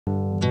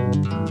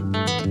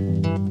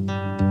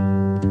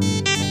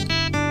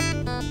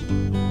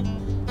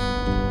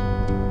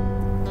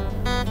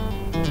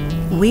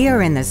We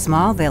are in the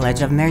small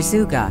village of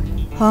Merzouga,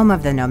 home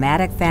of the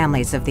nomadic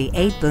families of the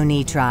 8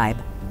 Buni tribe,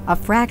 a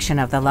fraction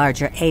of the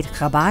larger 8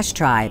 Khabash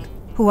tribe,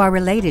 who are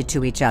related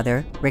to each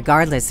other,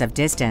 regardless of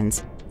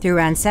distance, through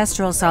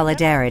ancestral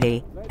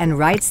solidarity and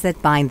rights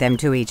that bind them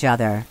to each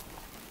other.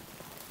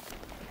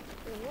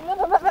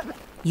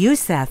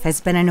 Youssef has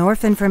been an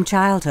orphan from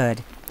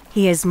childhood.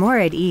 He is more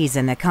at ease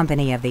in the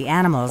company of the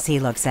animals he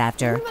looks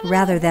after,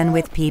 rather than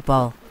with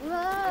people.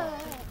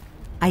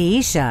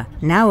 Aisha,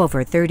 now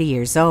over 30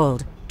 years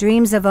old,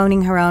 dreams of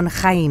owning her own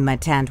khaima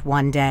tent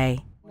one day.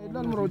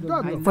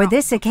 For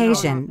this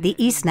occasion, the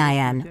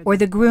Isnayan, or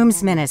the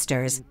groom's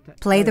ministers,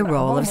 play the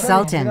role of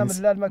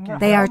sultans.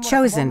 They are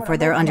chosen for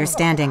their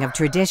understanding of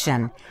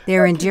tradition,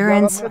 their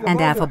endurance, and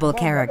affable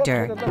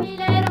character.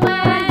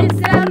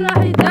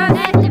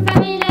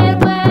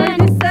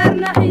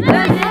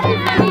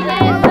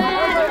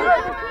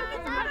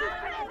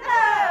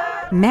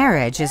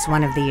 Marriage is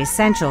one of the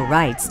essential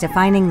rites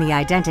defining the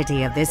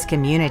identity of this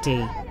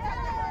community.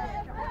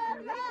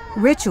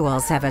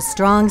 Rituals have a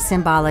strong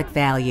symbolic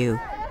value.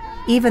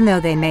 Even though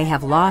they may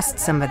have lost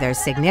some of their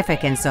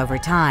significance over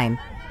time,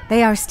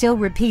 they are still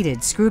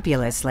repeated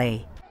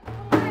scrupulously.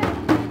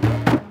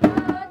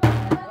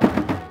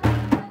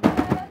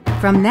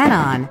 From then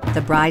on,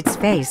 the bride's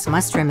face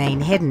must remain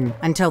hidden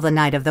until the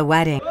night of the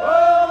wedding.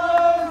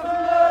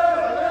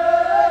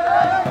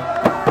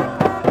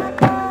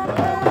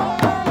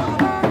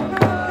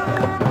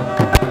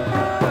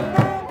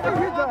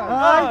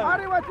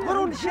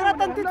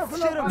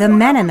 The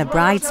men in the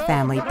bride's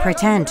family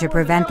pretend to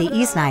prevent the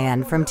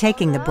Isnayan from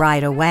taking the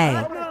bride away.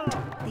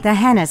 The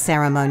henna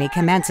ceremony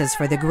commences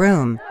for the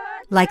groom.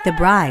 Like the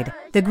bride,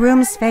 the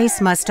groom's face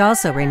must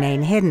also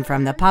remain hidden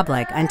from the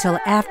public until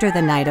after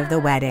the night of the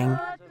wedding.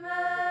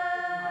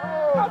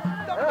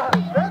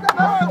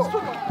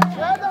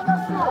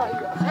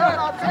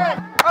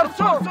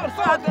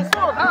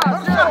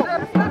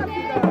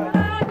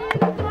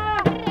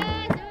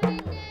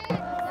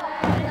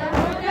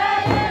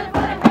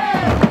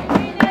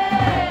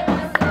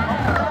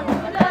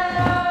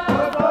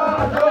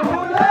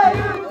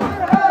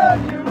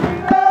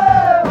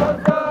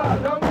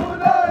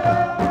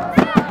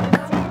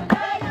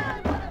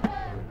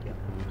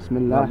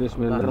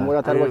 بسم الله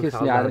المولات الوكيل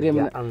سني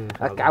عريم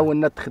هاك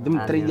عاوننا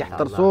تخدم تريح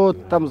ترصوت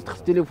تمز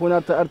تخ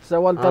تليفونات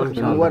ارتسوال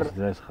ترخدم ور